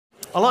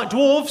I like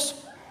dwarves.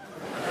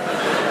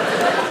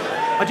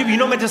 I do, you're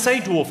not meant to say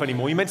dwarf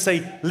anymore, you're meant to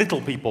say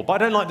little people, but I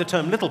don't like the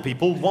term little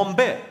people one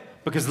bit,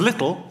 because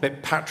little, a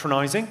bit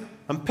patronising,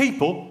 and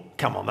people,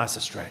 come on, that's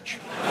a stretch.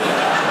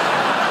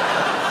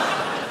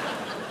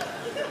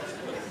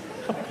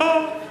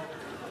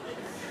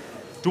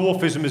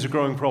 Dwarfism is a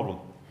growing problem.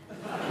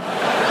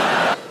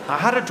 I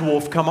had a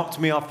dwarf come up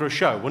to me after a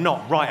show. Well,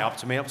 not right up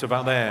to me, up to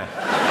about there.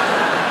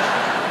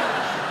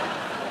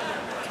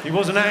 He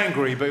wasn't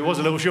angry, but he was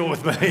a little short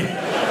with me.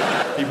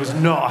 He was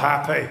not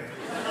happy.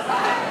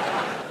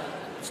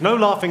 It's no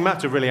laughing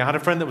matter, really. I had a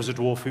friend that was a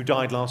dwarf who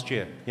died last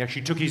year. He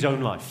actually took his own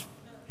life.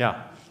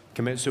 Yeah,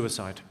 committed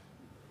suicide.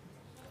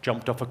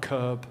 Jumped off a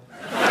curb.